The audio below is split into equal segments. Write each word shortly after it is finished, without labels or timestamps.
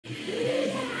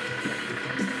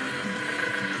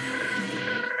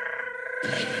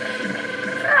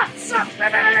That's up,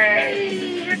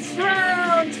 baby! It's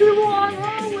round 2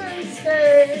 on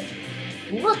Wednesday.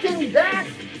 Looking back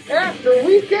at the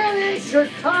weekend in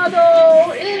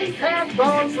Chicago, Impact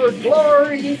Bound for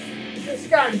Glory just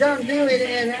got done doing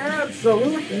an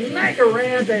absolute mega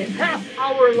rant, a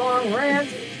half-hour-long rant.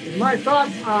 My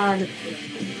thoughts on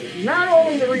not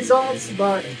only the results,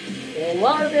 but a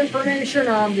lot of information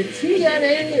on the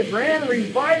TNA brand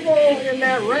revival in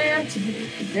that rant.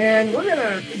 And we're going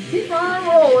to keep on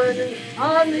rolling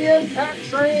on the Impact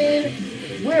train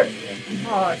with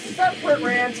separate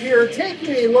rants here,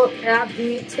 taking a look at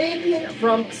the taping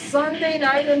from Sunday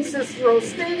night in Cicero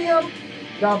Stadium,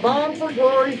 the Bound for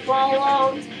Glory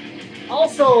fallout.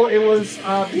 Also, it was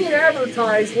being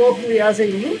advertised locally as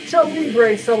a Lucha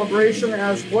Libre celebration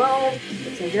as well,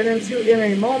 which we'll get into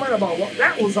in a moment about what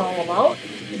that was all about.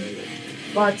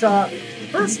 But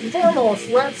first and foremost,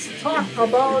 let's talk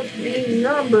about the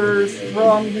numbers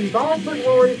from the Bound for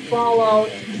Glory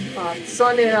fallout on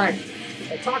Sunday night.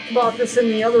 I talked about this in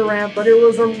the other rant, but it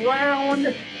was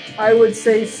around, I would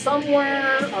say,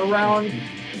 somewhere around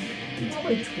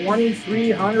probably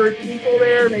 2,300 people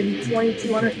there, maybe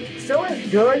 2,200. Still a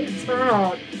good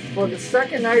turnout for the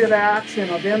second night of action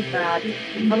of Impact,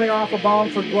 coming off of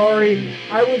Bound for Glory.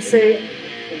 I would say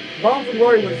Bound for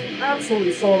Glory was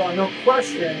absolutely sold out, no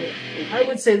question. I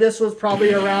would say this was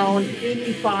probably around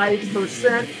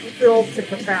 85% filled to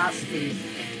capacity.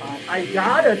 I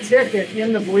got a ticket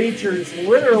in the bleachers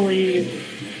literally,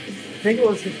 I think it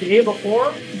was the day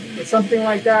before or something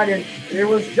like that, and there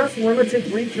was just limited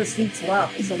bleacher seats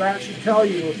left, so that should tell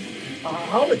you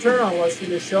how the turnout was for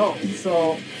this show.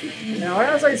 So,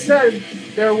 as I said,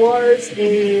 there was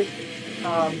a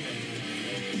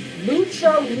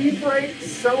Lucha Libre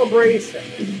celebration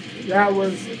that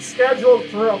was scheduled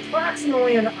for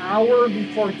approximately an hour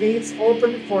before gates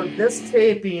opened for this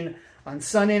taping on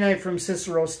Sunday night from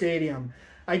Cicero Stadium.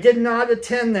 I did not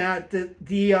attend that.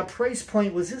 The price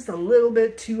point was just a little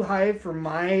bit too high for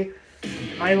my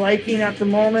liking at the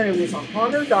moment. It was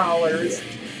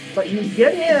 $100, but you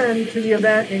get into the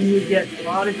event and you get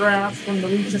autographs from the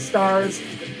Lucha Stars.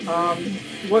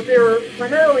 What they were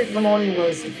primarily promoting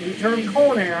was Return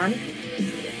Conan,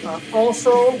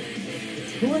 also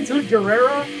Juventud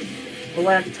Guerrera,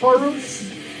 Black Taurus,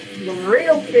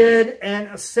 Laredo Kid,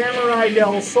 and Samurai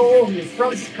Del Sol. He's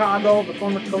from Chicago, the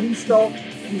former Kalisto.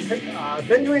 He's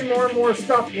been doing more and more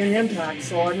stuff in Impact,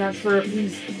 so I'm not sure if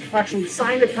he's actually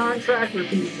signed a contract or if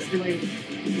he's just doing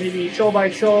maybe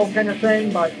show-by-show kind of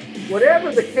thing, but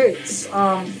whatever the case,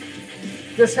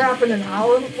 this happened an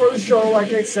hour before the show,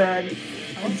 like I said.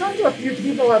 I talked to a few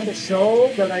people at the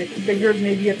show that I figured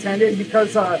maybe attended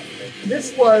because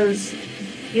this was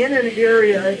in an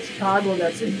area in Chicago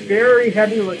that's a very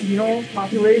heavy Latino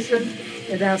population,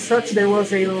 and as such, there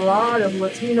was a lot of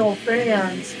Latino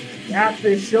fans at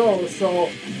this show. So,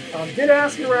 did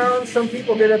ask around. Some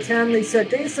people did attend. They said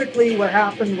basically what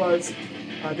happened was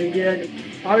they did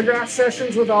autograph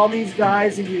sessions with all these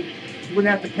guys, and you wouldn't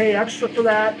have to pay extra for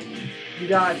that. You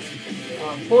got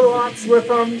photo ops with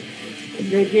them.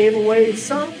 They gave away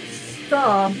some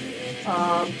stuff,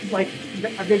 like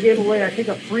they gave away, I think,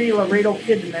 a free Laredo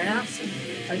Kid mask.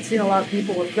 I'd seen a lot of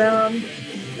people with them,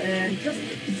 and just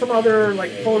some other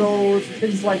like photos and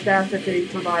things like that they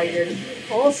provided.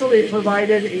 Also, they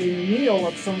provided a meal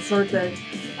of some sort that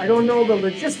I don't know the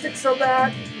logistics of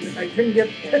that. I couldn't get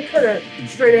a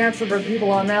straight answer from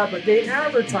people on that, but they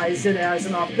advertised it as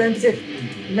an authentic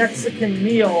Mexican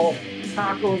meal,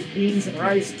 tacos, beans, and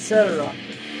rice, etc.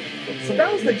 So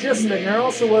that was the gist of it. And there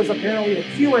also was apparently a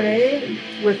Q&A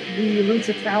with the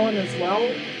Lucha talent as well.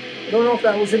 I don't know if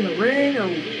that was in the ring or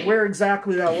where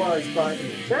exactly that was, but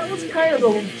that was kind of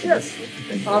the gist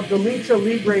of the Lucha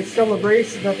Libre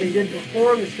celebration that they did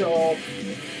before the show.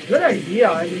 Good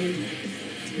idea. I mean,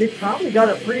 they probably got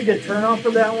a pretty good turnout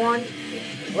for that one.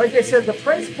 Like I said, the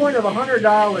price point of $100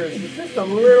 was just a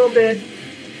little bit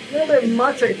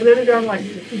much. I could have done like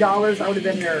 $50. I would have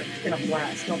been there in a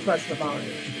flash, no question about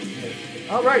it.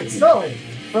 All right, so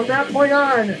from that point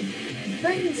on,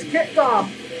 things kicked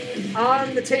off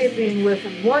on the taping with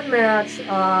one match.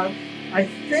 I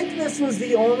think this was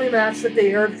the only match that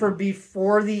they aired for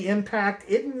Before the Impact.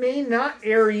 It may not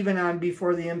air even on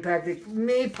Before the Impact. It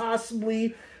may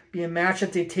possibly be a match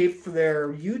that they taped for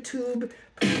their YouTube.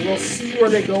 We'll see where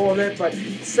they go with it. But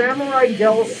Samurai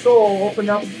Del Sol opened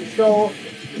up the show,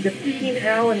 defeating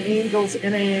Allen Angels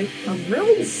in a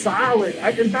really solid.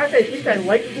 In fact, I think I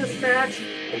liked this match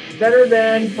better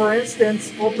than, for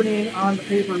instance, opening on the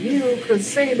pay-per-view, Chris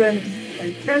Sabin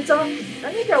and Kenta.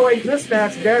 I think I like this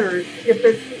match better. If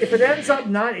it ends up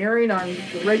not airing on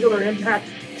the regular Impact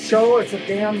show, it's a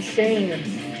damn shame.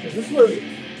 This was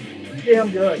pretty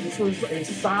damn good. This was a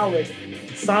solid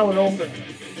opener.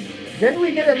 Then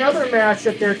we get another match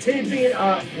that they're taping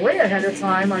way ahead of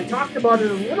time. I talked about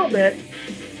it a little bit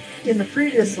in the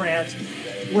previous rant,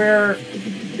 where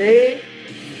they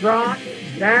brought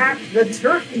back the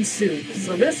turkey suit.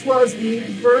 So this was the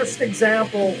first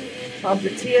example of the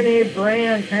TNA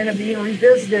brand kind of being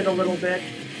revisited a little bit,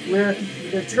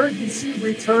 with the turkey suit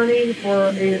returning for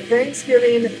a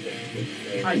Thanksgiving,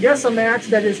 I guess, a match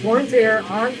that is going to air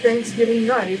on Thanksgiving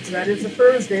night. That is a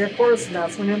Thursday, of course, and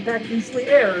that's when Impact usually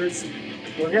airs.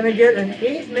 We're going to get an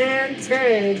 8-man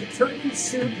tag turkey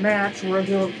suit match where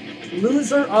the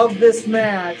loser of this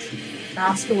match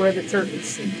has to wear the turkey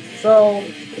suit. So,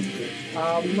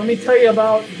 let me tell you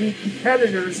about the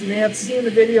competitors. You may have seen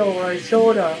the video where I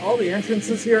showed all the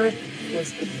entrances here.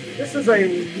 This is a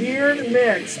weird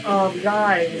mix of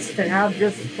guys to have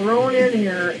just thrown in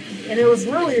here, and it was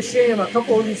really a shame. A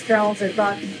couple of these talents I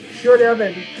thought should have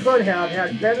and could have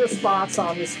had better spots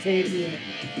on this taping,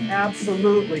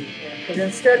 absolutely. But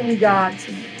instead we got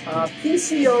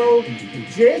PCO,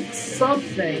 Jake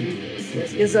something.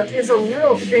 Is a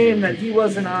real shame that he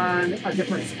wasn't on a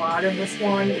different spot in this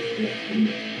one.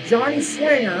 Johnny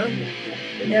Swinger,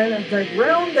 and to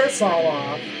round this all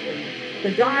off,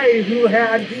 the guy who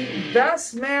had the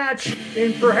best match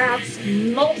in perhaps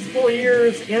multiple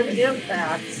years in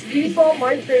Impact, Speedball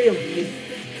Mike Bailey,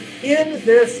 in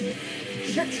this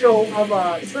shit show of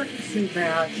a turkey suit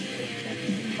match.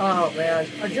 Oh man,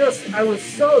 I was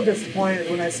so disappointed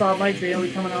when I saw Mike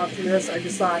Bailey coming off to this. I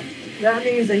just thought, that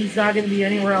means that he's not going to be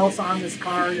anywhere else on this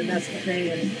card, and that's the thing.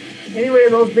 And anyway,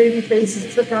 those baby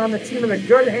faces took on the team of the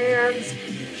Good Hands,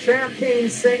 Champagne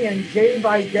Singh, and Jay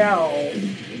Vidal.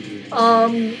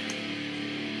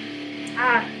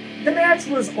 The match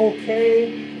was okay.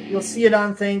 You'll see it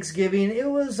on Thanksgiving. It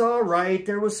was all right.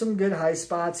 There was some good high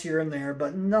spots here and there,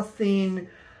 but nothing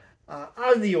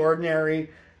out of the ordinary.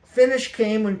 Finish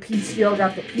came when PCO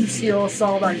got the PCO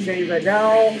assault on Jay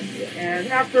Vidal, and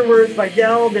afterwards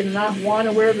Vidal did not want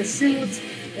to wear the suit,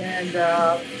 and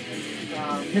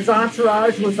his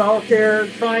entourage was out there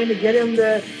trying to get him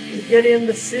to get in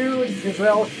the suit.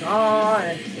 Giselle Shaw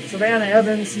and Savannah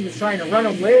Evans, he was trying to run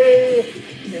away.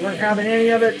 They weren't having any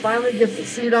of it. Finally gets the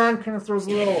suit on, kind of throws a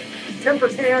little temper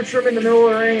tantrum in the middle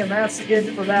of the ring, and that's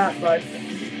it for that. But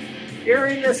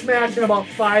airing this match in about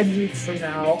 5 weeks from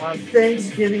now on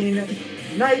Thanksgiving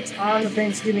night on the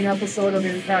Thanksgiving episode of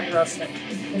Impact Wrestling.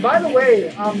 And by the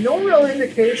way, no real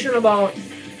indication about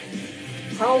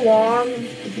how long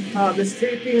this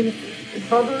taping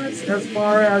covers as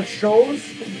far as shows,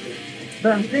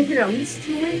 but I'm thinking at least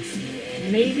 2 weeks,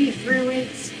 maybe 3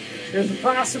 weeks. There's a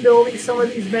possibility some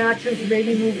of these matches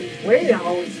maybe move way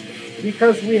out,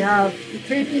 because we have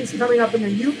tapings coming up in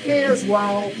the UK as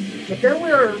well. But then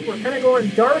we're kind of going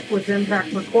dark with Impact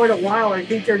for quite a while. I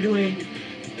think they're doing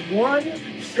one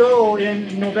show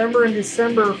in November and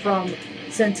December from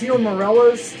Santino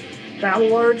Morella's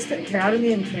Battle Arts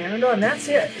Academy in Canada, and that's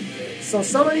it. So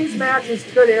some of these matches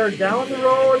could air down the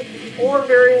road, or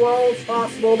very well it's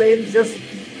possible maybe just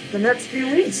the next few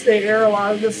weeks they air a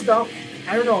lot of this stuff.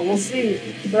 I don't know, we'll see.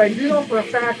 But I do know for a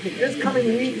fact that this coming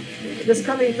week, this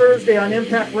coming Thursday on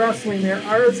Impact Wrestling,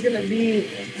 there is going to be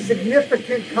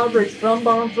significant coverage from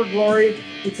Bound for Glory,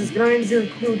 which is going to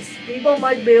include Speedball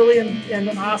Mike Bailey and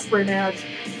the Ospreay match,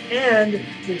 and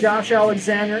the Josh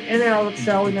Alexander and Alex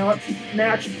Shelley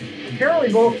match,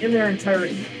 apparently both in their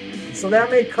entirety. So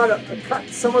that may cut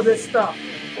some of this stuff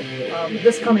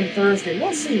this coming Thursday.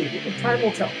 We'll see. Time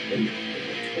will tell.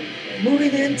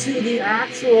 Moving into the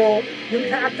actual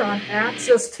Impact on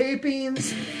AXS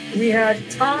tapings, we had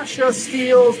Tasha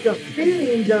Steelz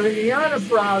defeating Deanna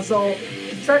Purrazzo.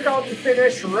 Check out the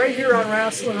finish right here on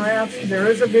Rascalz and Alex. There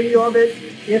is a video of it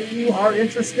if you are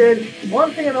interested.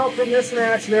 One thing to note from this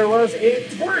match, there was a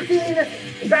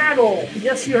twerking battle.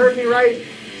 Yes, you heard me right.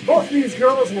 Both of these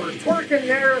girls were twerking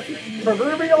their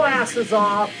proverbial asses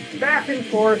off back and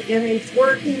forth in a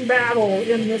twerking battle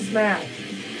in this match.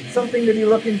 Something to be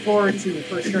looking forward to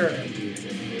for sure.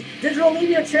 Digital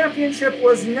Media Championship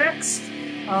was next,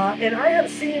 and I have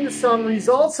seen some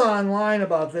results online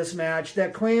about this match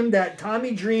that claim that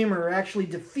Tommy Dreamer actually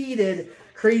defeated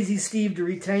Crazy Steve to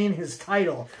retain his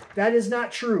title. That is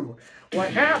not true.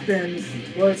 What happened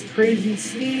was Crazy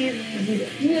Steve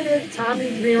defeated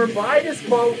Tommy Dreamer by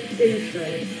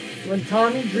disqualification when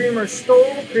Tommy Dreamer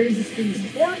stole Crazy Steve's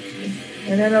fork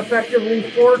and then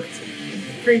effectively forked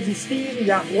Crazy Steve. He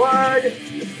got blood.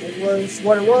 It was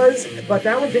what it was, but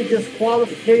that was a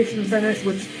disqualification finish,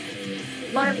 which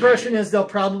My impression is they'll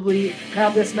probably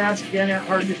have this match again at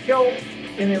Hard to Kill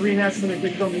in the rematch for the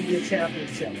Digital Media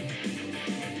Championship.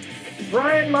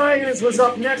 Brian Myers was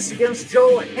up next against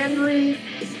Joe Hendry.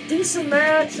 Decent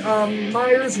match.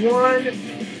 Myers won.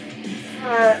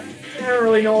 I don't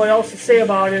really know what else to say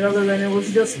about it other than it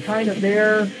was just kind of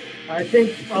there. I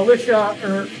think Alicia,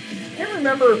 or I can't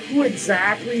remember who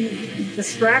exactly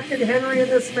distracted Henry in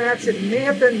this match. It may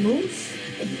have been Moose.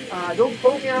 Don't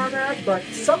quote me on that, but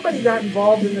somebody got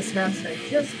involved in this match, and I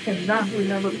just cannot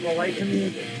remember for the life of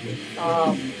me.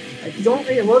 I don't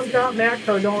think it was not Matt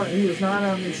Cardona. He was not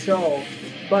on the show,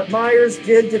 but Myers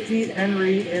did defeat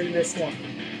Henry in this one.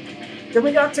 Then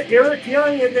we got to Eric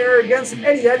Young in there against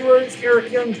Eddie Edwards.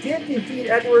 Eric Young did defeat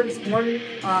Edwards.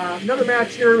 Another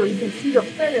match here where you can see the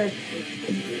finish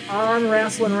on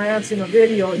Rascalz Rants in the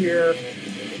video here.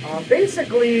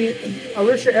 Basically,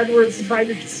 Alicia Edwards tried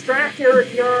to distract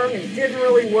Eric Young. It didn't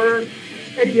really work.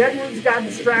 Eddie Edwards got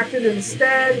distracted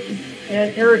instead,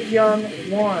 and Eric Young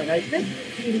won. I think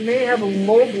he may have a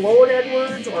low blow at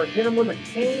Edwards or hit him with a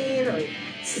cane or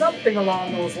something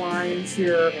along those lines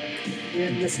here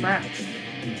in this match.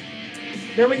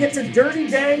 Then we get to Dirty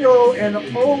Dango and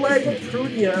Oleg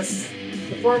Prudius,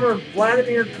 the former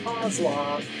Vladimir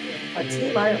Kozlov, a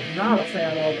team I am not a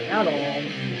fan of at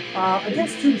all,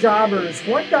 against two jobbers.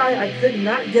 One guy I could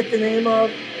not get the name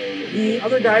of. The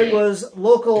other guy was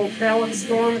local talent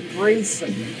Storm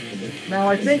Grayson. Now,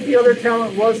 I think the other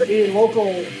talent was a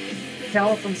local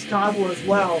talent from Chicago as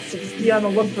well, so just be on the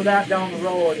look for that down the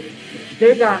road.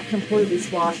 They got completely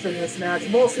squashed in this match,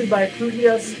 mostly by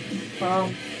Prudius.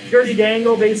 Dirty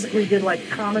Dango basically did like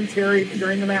commentary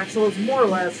during the match, so it was more or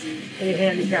less a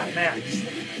handicap match.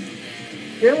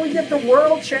 Then we get the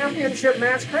World Championship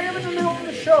match, kind of in the middle of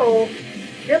the show.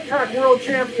 Impact World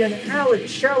Champion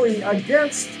Alex Shelley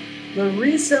against the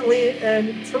recently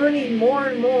and turning more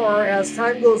and more as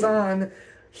time goes on,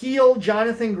 heel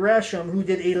Jonathan Gresham, who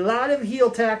did a lot of heel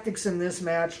tactics in this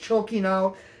match, choking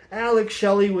out Alex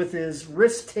Shelley with his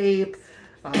wrist tape.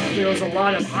 There was a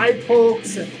lot of eye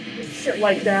pokes and shit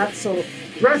like that. So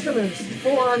Gresham is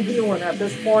full-on healing at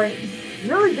this point.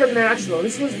 Really good match, though.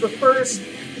 This was the first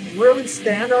really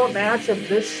standout match of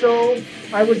this show.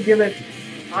 I would give it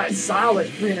a solid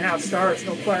 3.5 stars,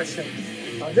 no question.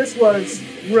 This was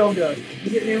real good.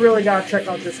 You really got to check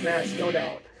out this match, no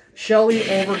doubt. Shelley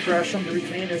over Gresham to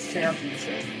retain his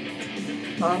championship.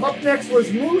 Up next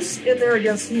was Moose in there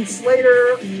against Heath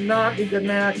Slater. Not a good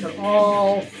match at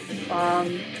all.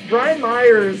 Brian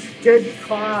Myers did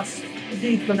cost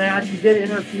Heath the match. He did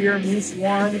interfere. Moose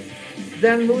won.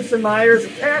 Then Moose and Myers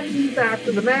attack Heath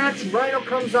after the match. Rhino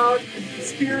comes out,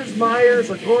 spears Myers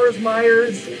or gores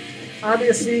Myers.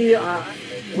 Obviously,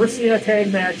 we're seeing a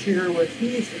tag match here with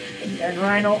Heath and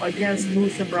Rhino against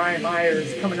Moose and Brian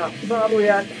Myers coming up, probably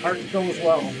at Hard to Kill as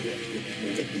well.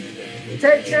 The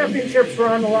tag championships were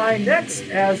on the line next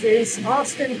as Ace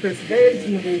Austin, Chris Bay,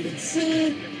 Team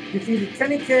ABC, defeated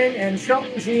Kenny King and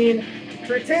Shelton Jean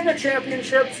to retain the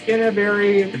championships in a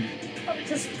very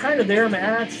just kind of their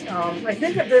match. I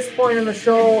think at this point in the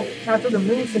show, after the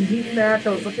Moose and Heath match,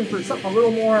 I was looking for something a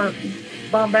little more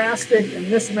bombastic, and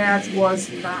this match was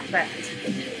not that.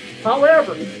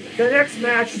 However, the next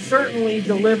match certainly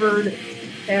delivered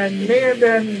and may have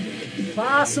been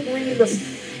possibly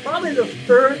probably the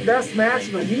third best match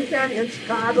of the weekend in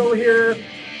Chicago here.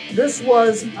 This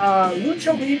was a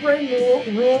Lucha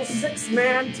Libre Rules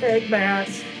 6-man tag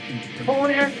match.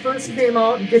 Conan first came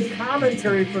out and did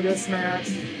commentary for this match.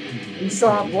 We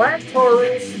saw Black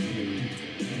Taurus,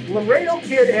 Laredo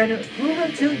Kid, and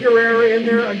Juventud Guerrera in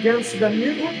there against the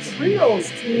Mutant Trios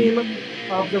team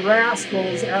of the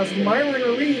Rascalz, as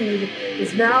Myron Reed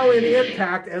is now in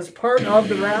Impact as part of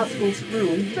the Rascalz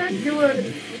crew. He's been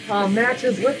doing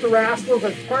matches with the Rascalz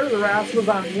as part of the Rascalz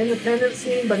on the independent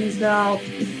scene, but he's now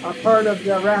a part of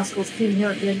the Rascalz team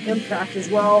here in Impact as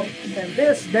well. And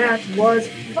this match was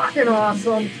fucking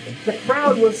awesome. The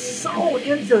crowd was so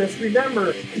into this.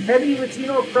 Remember, heavy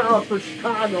Latino crowd for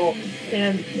Chicago,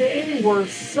 and they were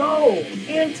so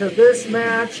into this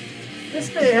match.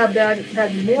 This may have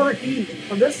had more heat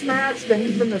for this match than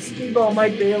even the Speedball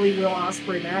Mike Bailey Will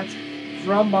Ospreay match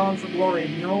from Bound for Glory,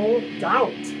 no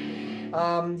doubt.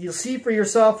 You'll see for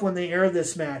yourself when they air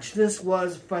this match. This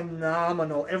was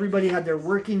phenomenal. Everybody had their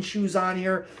working shoes on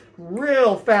here.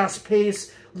 Real fast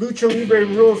pace. Lucha Libre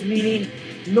rules, meaning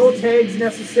no tags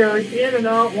necessary. In and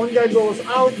out. One guy goes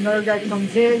out, another guy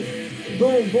comes in.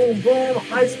 Boom, boom, boom.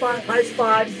 High spot, high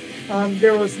spot.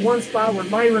 There was one spot where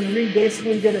Myron Reed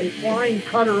basically did a flying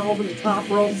cutter over the top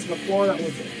ropes of the floor. That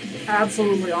was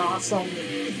absolutely awesome.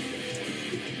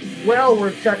 Well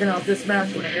worth checking out this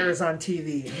match when it airs on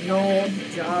TV. No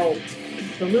doubt.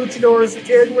 The Luchadors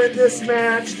did win this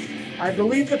match. I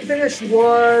believe the finish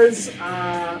was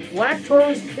Black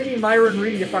Taurus pinning Myron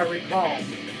Reed, if I recall,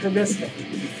 for this one.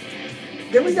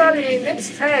 Then we got a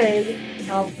mixed tag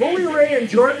of Bully Ray and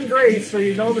Jordan Grace. So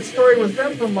you know the story with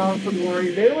them from Bound for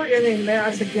Glory. They were in a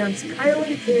match against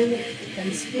Kylan King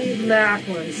and Steve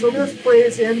Macklin. So this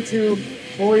plays into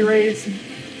Bully Ray's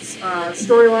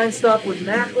storyline stuff with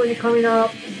Macklin coming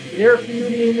up. They're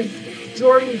feuding.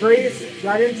 Jordan Grace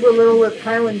got into a little with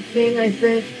Kylan King, I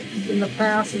think, in the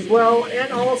past as well.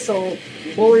 And also,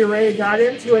 Bully Ray got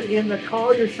into it in the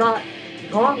Call Your Shot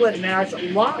Gauntlet match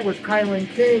a lot with Kylan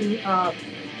King.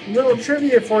 Little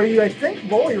trivia for you, I think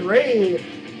Bully Ray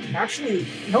actually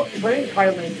helped train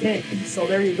Kylan King. So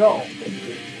there you go.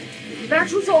 The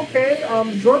match was okay.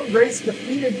 Jordan Grace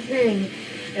defeated King.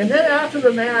 And then after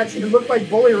the match, it looked like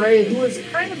Bully Ray, who was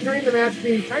kind of during the match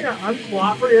being kind of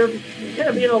uncooperative, kind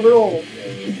of being a little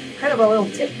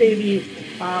tick baby,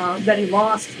 that he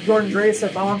lost Jordan Grace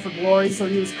at Bound for Glory. So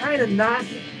he was kind of not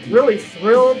really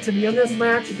thrilled to be in this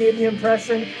match. He gave the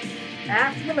impression.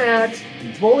 After the match,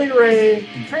 Bully Ray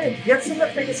kind of gets in the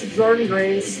face of Jordan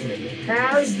Grace,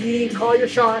 has the Call Your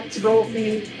Shot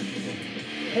trophy,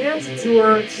 hands it to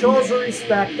her, shows her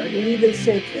respect. I believe they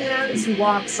shake hands. He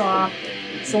walks off.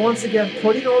 So once again,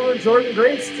 putting over Jordan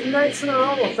Grace 2 nights in a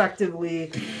row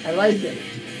effectively. I like it.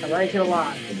 I like it a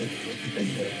lot.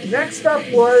 Next up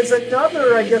was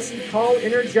another, I guess you'd call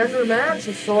intergender match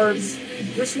of sorts.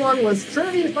 This one was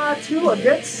Trinity Fatu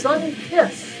against Sunny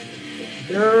Kiss.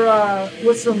 There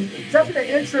was some definite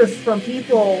interest from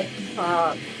people,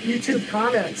 YouTube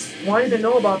comments, wanting to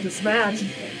know about this match.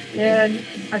 And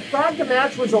I thought the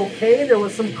match was okay. There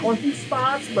was some clunky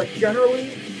spots, but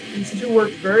generally these two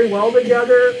worked very well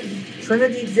together.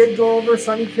 Trinity did go over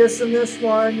Sunny Kiss in this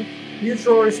one.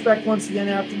 Mutual respect once again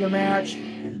after the match.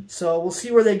 So we'll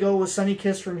see where they go with Sunny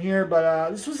Kiss from here.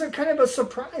 But this was a kind of a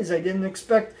surprise. I didn't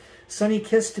expect Sunny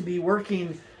Kiss to be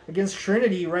working against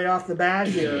Trinity right off the bat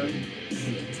here.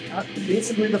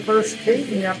 Basically the first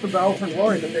taping after Bound for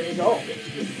Glory, but there you go.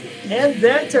 And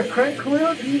then to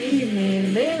conclude the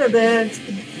evening, main event,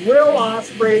 Will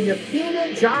Ospreay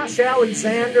defeated Josh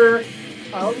Alexander.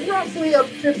 Roughly a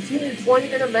 15 to 20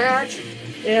 minute match.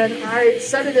 And I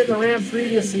said it in the rant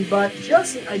previously, but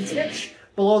just a titch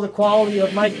below the quality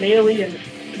of Mike Bailey and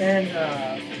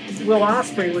Will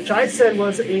Ospreay, which I said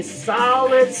was a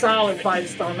solid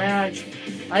 5-star match.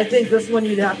 I think this one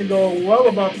you'd have to go well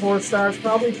above 4 stars,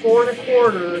 probably 4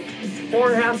 1/4,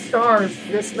 4.5 stars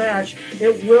for this match.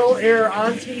 It will air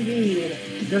on TV.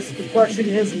 Just the question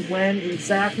is when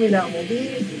exactly that will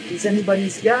be. It's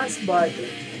anybody's guess, but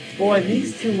boy,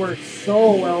 these two worked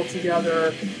so well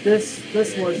together. This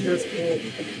was just a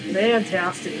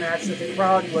fantastic match that the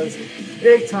crowd was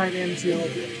big time into.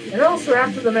 And also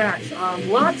after the match,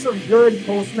 lots of good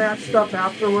post-match stuff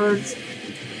afterwards.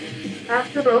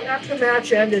 After the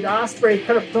match ended, Ospreay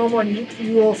cut a promo on YouTube.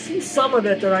 You will see some of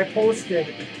it that I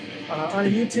posted on a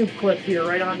YouTube clip here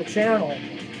right on the channel.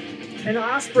 And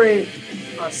Ospreay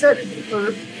said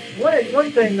for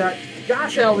one thing that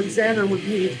Josh Alexander would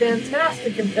be a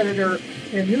fantastic competitor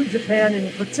in New Japan,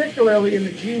 and particularly in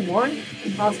the G1.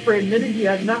 Ospreay admitted he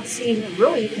had not seen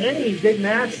really any big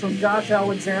match from Josh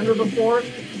Alexander before,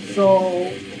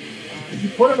 so he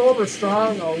put him over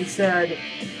strong, though. He said,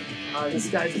 this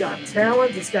guy's got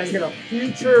talent, this guy's got a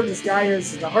future, this guy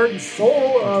is the heart and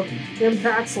soul of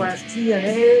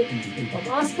Impact/TNA.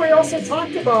 Ospreay also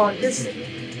talked about his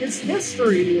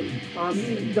history,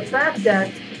 the fact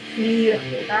that he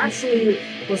actually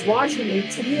was watching a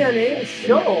TNA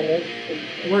show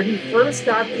where he first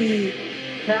got the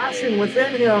passion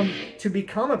within him to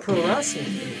become a pro wrestler.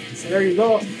 So there you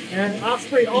go. And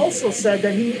Ospreay also said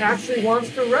that he actually wants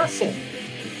to wrestle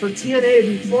for TNA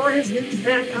before his New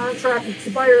Japan contract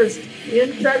expires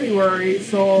in February.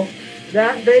 So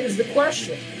that begs the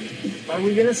question, are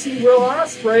we going to see Will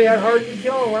Ospreay at Hard to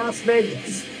Kill in Las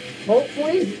Vegas?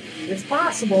 Hopefully. It's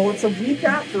possible. It's a week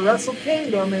after Wrestle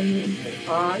Kingdom in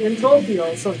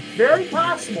Tokyo, so it's very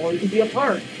possible he could be a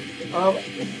part of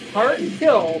Hard to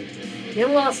Kill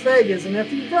in Las Vegas. And if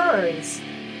he does,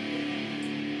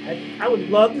 I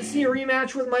would love to see a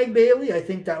rematch with Mike Bailey. I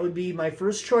think that would be my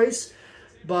first choice.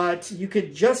 But you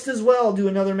could just as well do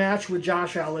another match with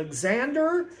Josh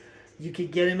Alexander. You could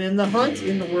get him in the hunt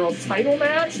in the world title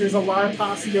match. There's a lot of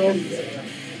possibilities there.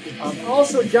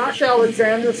 Also, Josh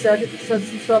Alexander said some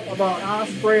stuff about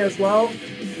Ospreay as well.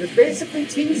 They're basically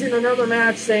teasing another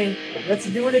match, saying, let's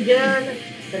do it again.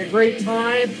 Had a great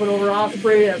time. Put over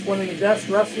Ospreay as one of the best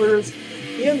wrestlers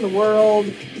in the world.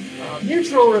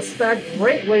 Mutual respect.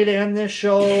 Great way to end this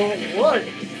show. What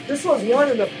This was one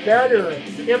of the better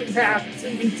Impact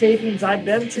TV tapings I've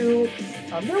been to.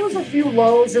 There was a few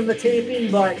lows in the taping,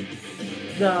 but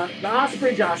the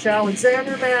Ospreay Josh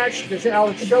Alexander match, this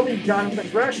Alex Shelley Jonathan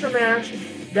Gresham match,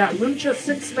 that Lucha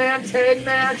 6-man tag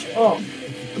match. Oh,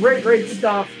 great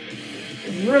stuff.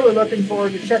 Really looking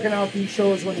forward to checking out these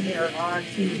shows when they are on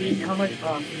TV coming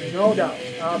up. No doubt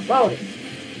about it.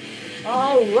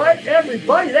 All right,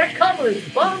 everybody, that covers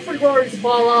Bound for Glory's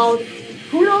Fallout.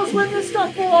 Who knows when this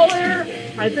stuff will all air?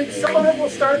 I think some of it will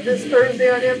start this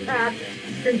Thursday on Impact,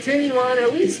 continue on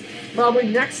at least probably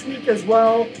next week as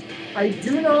well. I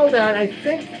do know that I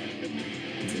think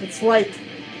it's like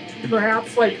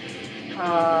perhaps like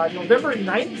November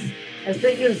 9th, I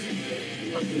think is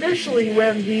officially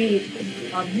when the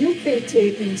UK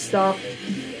taping stuff,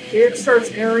 it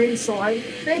starts airing. So I'm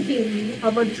thinking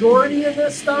a majority of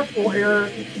this stuff will air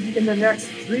in the next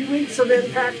 3 weeks of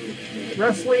Impact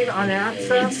Wrestling on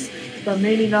Access, but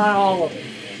maybe not all of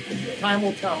it. Time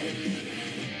will tell.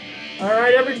 All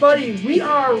right, everybody, we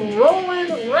are rolling.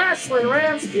 Rascalz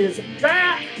Rants is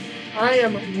back. I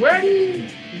am ready,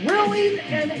 willing,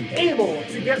 and able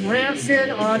to get rants in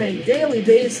on a daily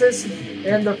basis.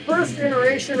 And the first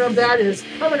iteration of that is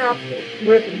coming up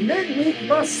with midweek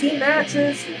must-see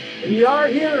matches. We are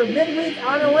here midweek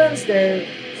on a Wednesday.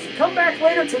 So come back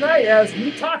later tonight as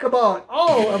we talk about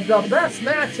all of the best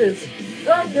matches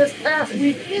from this past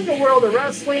week in the world of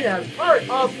wrestling as part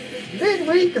of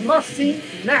midweek must-see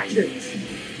matches.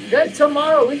 Then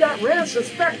tomorrow we got Rants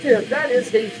Respective. That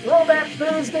is a Throwback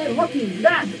Thursday looking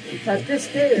back at this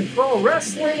day in pro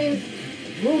wrestling.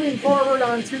 Moving forward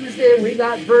on Tuesday, we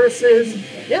got Versus.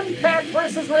 Impact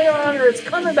versus Ring of Honor. It's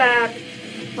coming back.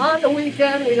 On the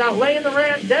weekend, we got Laying the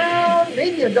Rant Down.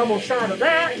 Maybe a double shot of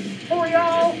that for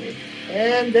y'all.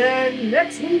 And then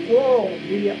next week, we'll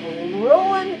be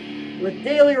rolling with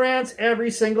daily rants every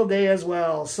single day as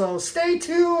well. So stay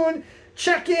tuned.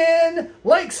 Check in,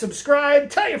 like,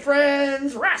 subscribe, tell your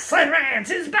friends. Rascalz Rants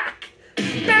is back.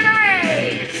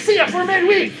 Bye-bye. See ya for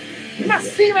midweek.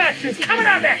 Must-see matches coming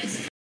up next.